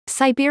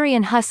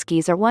Siberian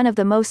Huskies are one of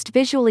the most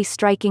visually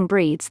striking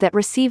breeds that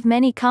receive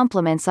many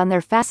compliments on their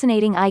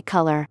fascinating eye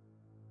color.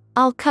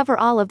 I'll cover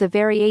all of the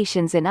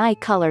variations in eye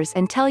colors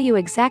and tell you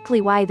exactly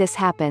why this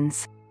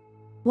happens.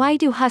 Why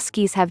do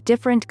Huskies have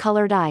different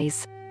colored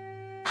eyes?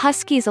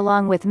 Huskies,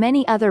 along with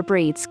many other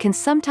breeds, can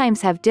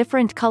sometimes have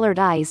different colored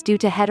eyes due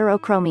to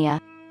heterochromia.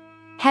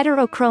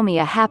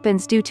 Heterochromia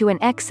happens due to an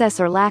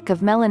excess or lack of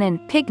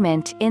melanin,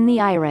 pigment, in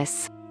the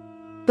iris.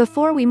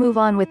 Before we move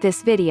on with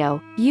this video,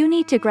 you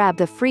need to grab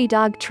the free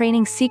Dog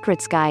Training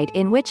Secrets Guide,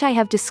 in which I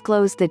have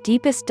disclosed the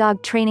deepest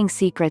dog training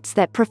secrets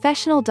that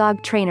professional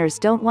dog trainers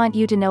don't want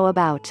you to know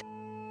about.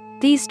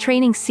 These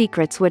training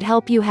secrets would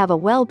help you have a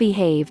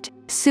well-behaved,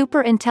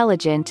 super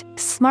intelligent,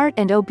 smart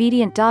and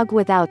obedient dog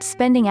without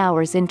spending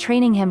hours in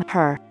training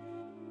him/her.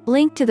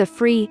 Link to the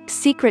free,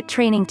 secret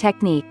training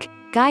technique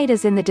guide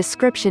is in the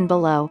description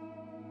below.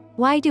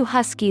 Why do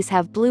Huskies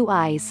have blue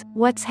eyes?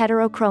 What's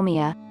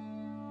heterochromia?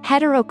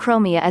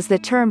 Heterochromia is the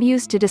term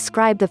used to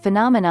describe the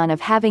phenomenon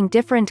of having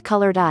different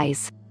colored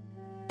eyes.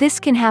 This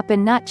can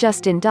happen not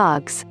just in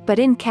dogs, but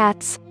in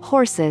cats,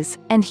 horses,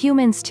 and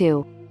humans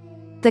too.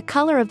 The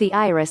color of the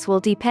iris will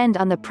depend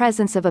on the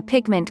presence of a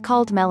pigment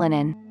called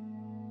melanin.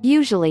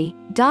 Usually,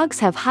 dogs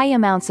have high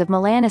amounts of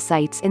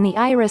melanocytes in the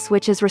iris,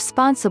 which is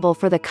responsible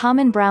for the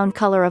common brown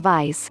color of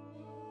eyes.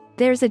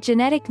 There's a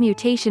genetic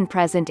mutation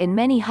present in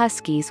many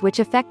Huskies which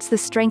affects the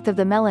strength of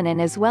the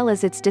melanin as well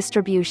as its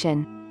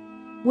distribution.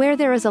 Where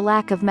there is a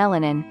lack of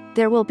melanin,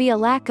 there will be a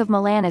lack of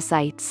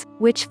melanocytes,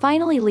 which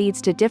finally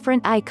leads to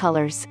different eye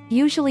colors,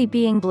 usually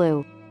being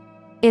blue.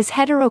 Is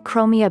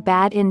heterochromia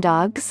bad in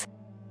dogs?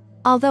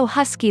 Although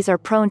Huskies are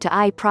prone to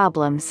eye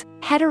problems,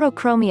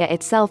 heterochromia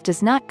itself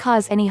does not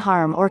cause any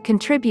harm or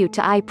contribute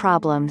to eye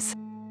problems.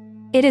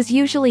 It is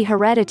usually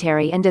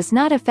hereditary and does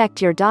not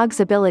affect your dog's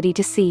ability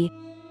to see.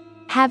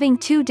 Having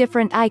two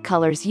different eye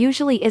colors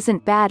usually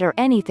isn't bad or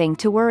anything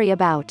to worry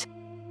about.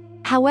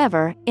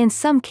 However, in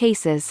some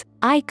cases,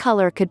 eye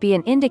color could be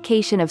an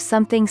indication of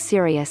something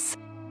serious.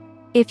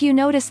 If you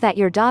notice that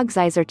your dog's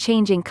eyes are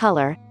changing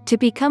color, to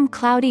become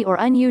cloudy or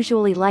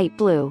unusually light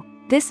blue,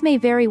 this may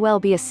very well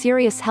be a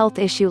serious health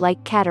issue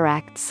like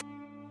cataracts.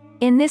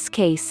 In this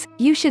case,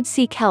 you should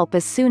seek help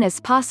as soon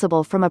as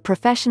possible from a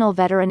professional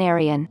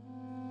veterinarian.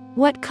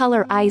 What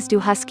color eyes do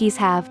Huskies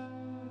have?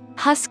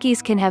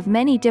 Huskies can have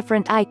many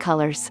different eye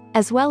colors,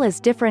 as well as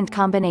different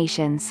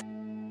combinations.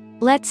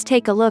 Let's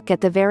take a look at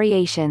the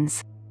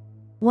variations.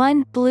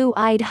 1.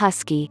 Blue-eyed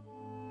Husky.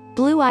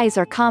 Blue eyes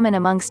are common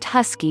amongst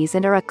Huskies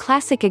and are a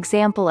classic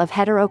example of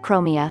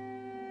heterochromia.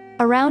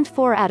 Around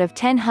 4 out of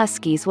 10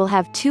 Huskies will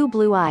have two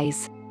blue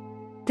eyes.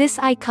 This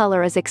eye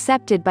color is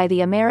accepted by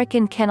the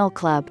American Kennel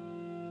Club.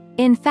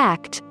 In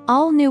fact,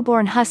 all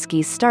newborn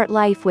Huskies start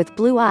life with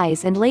blue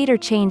eyes and later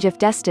change if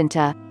destined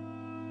to.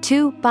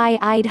 2.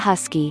 Bi-eyed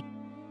Husky.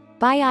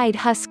 Bi-eyed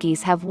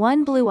Huskies have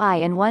one blue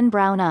eye and one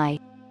brown eye.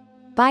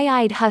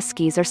 Bi-eyed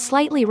Huskies are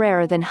slightly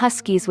rarer than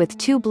Huskies with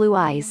two blue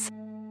eyes.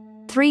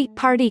 3.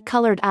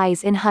 Party-colored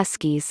eyes in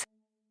Huskies.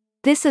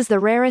 This is the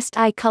rarest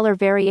eye color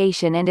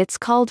variation and it's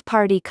called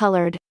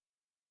party-colored.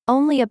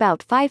 Only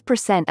about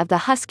 5% of the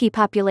Husky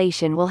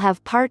population will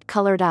have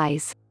part-colored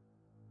eyes.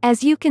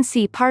 As you can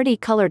see,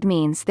 party-colored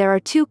means there are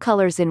two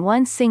colors in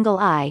one single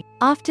eye,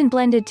 often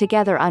blended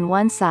together on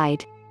one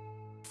side.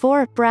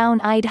 4.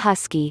 Brown-eyed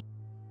Husky.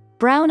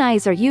 Brown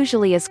eyes are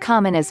usually as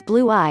common as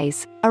blue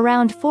eyes.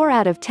 Around 4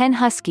 out of 10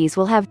 Huskies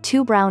will have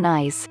two brown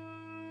eyes.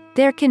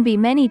 There can be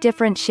many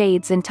different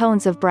shades and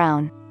tones of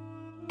brown.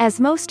 As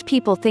most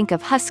people think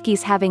of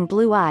Huskies having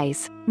blue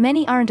eyes,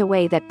 many aren't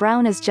aware that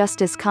brown is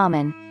just as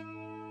common.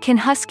 Can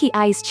Husky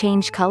eyes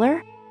change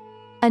color?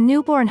 A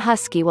newborn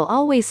Husky will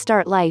always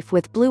start life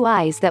with blue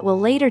eyes that will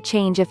later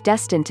change if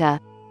destined to.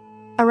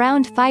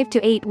 Around 5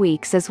 to 8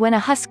 weeks is when a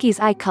Husky's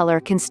eye color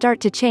can start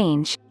to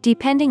change,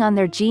 depending on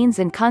their genes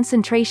and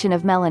concentration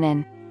of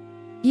melanin.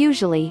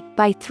 Usually,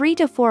 by 3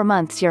 to 4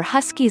 months your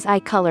Husky's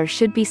eye color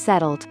should be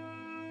settled.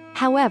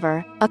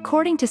 However,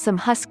 according to some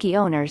Husky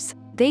owners,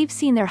 they've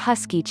seen their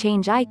Husky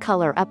change eye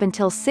color up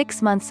until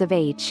 6 months of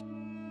age.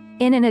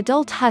 In an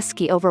adult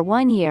Husky over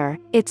 1 year,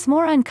 it's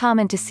more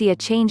uncommon to see a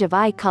change of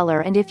eye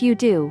color, and if you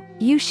do,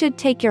 you should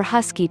take your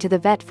Husky to the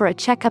vet for a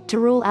checkup to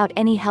rule out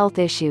any health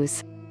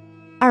issues.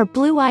 Are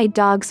blue-eyed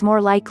dogs more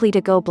likely to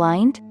go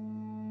blind?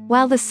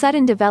 While the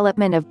sudden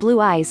development of blue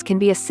eyes can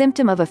be a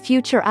symptom of a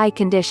future eye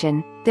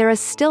condition, there is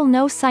still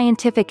no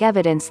scientific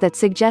evidence that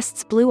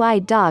suggests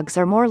blue-eyed dogs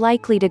are more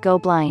likely to go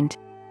blind.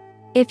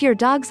 If your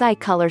dog's eye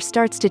color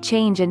starts to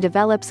change and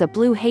develops a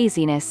blue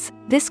haziness,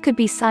 this could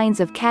be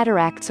signs of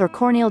cataracts or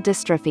corneal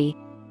dystrophy.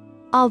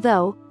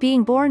 Although,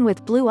 being born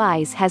with blue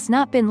eyes has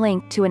not been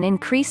linked to an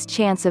increased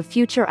chance of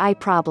future eye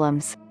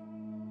problems.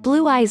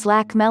 Blue eyes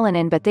lack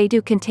melanin, but they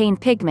do contain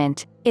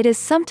pigment. It is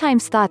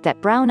sometimes thought that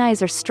brown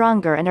eyes are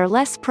stronger and are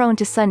less prone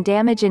to sun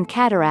damage and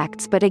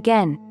cataracts, but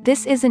again,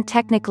 this isn't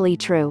technically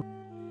true.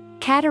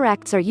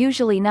 Cataracts are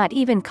usually not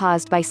even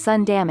caused by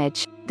sun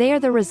damage, they are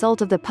the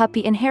result of the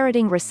puppy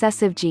inheriting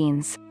recessive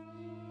genes.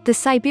 The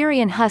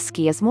Siberian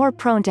Husky is more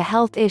prone to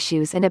health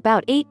issues, and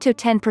about 8 to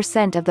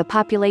 10% of the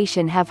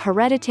population have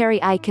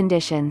hereditary eye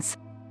conditions.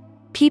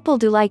 People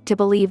do like to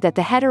believe that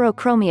the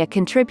heterochromia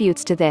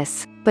contributes to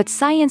this, but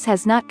science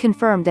has not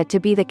confirmed that to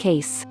be the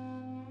case.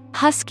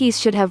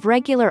 Huskies should have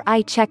regular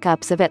eye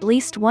checkups of at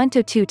least 1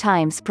 to 2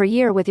 times per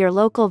year with your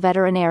local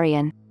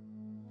veterinarian.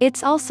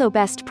 It's also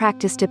best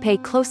practice to pay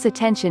close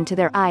attention to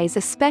their eyes,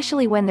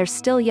 especially when they're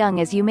still young,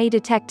 as you may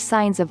detect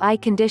signs of eye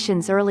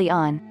conditions early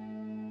on.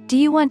 Do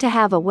you want to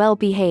have a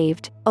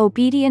well-behaved,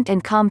 obedient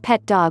and calm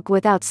pet dog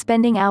without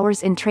spending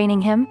hours in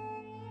training him?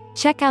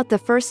 Check out the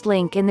first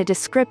link in the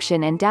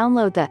description and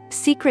download the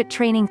Secret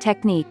Training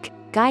Technique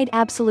guide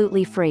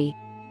absolutely free.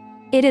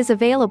 It is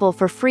available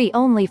for free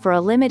only for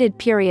a limited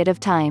period of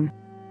time.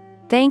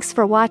 Thanks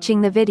for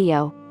watching the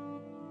video.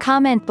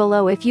 Comment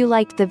below if you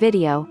liked the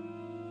video.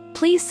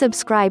 Please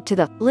subscribe to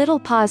the Little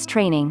Paws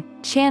Training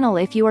channel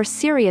if you are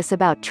serious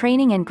about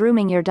training and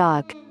grooming your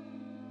dog.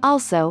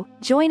 Also,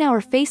 join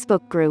our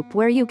Facebook group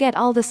where you get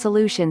all the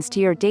solutions to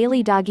your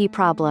daily doggy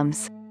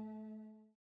problems.